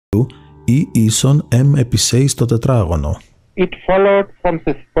E ίσον mc² στο τετράγωνο. It followed from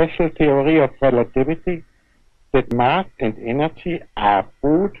the special theory of relativity that mass and energy are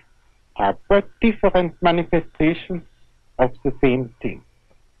but different manifestations of the same thing,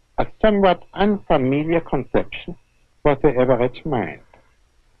 a somewhat unfamiliar conception for the average mind.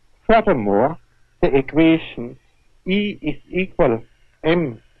 Furthermore, the equation E is equal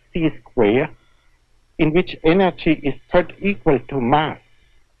mc², in which energy is thought equal to mass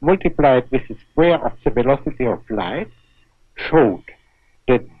multiplied with the square of the velocity of light, showed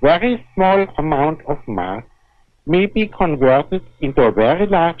that very small amount of mass may be converted into a very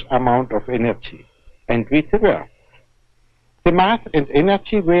large amount of energy, and vice versa. The mass and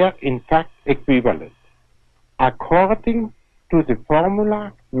energy were in fact equivalent, according to the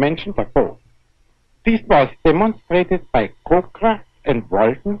formula mentioned above. This was demonstrated by Cockcroft and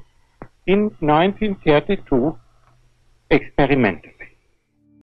Walton in 1932 experimentally.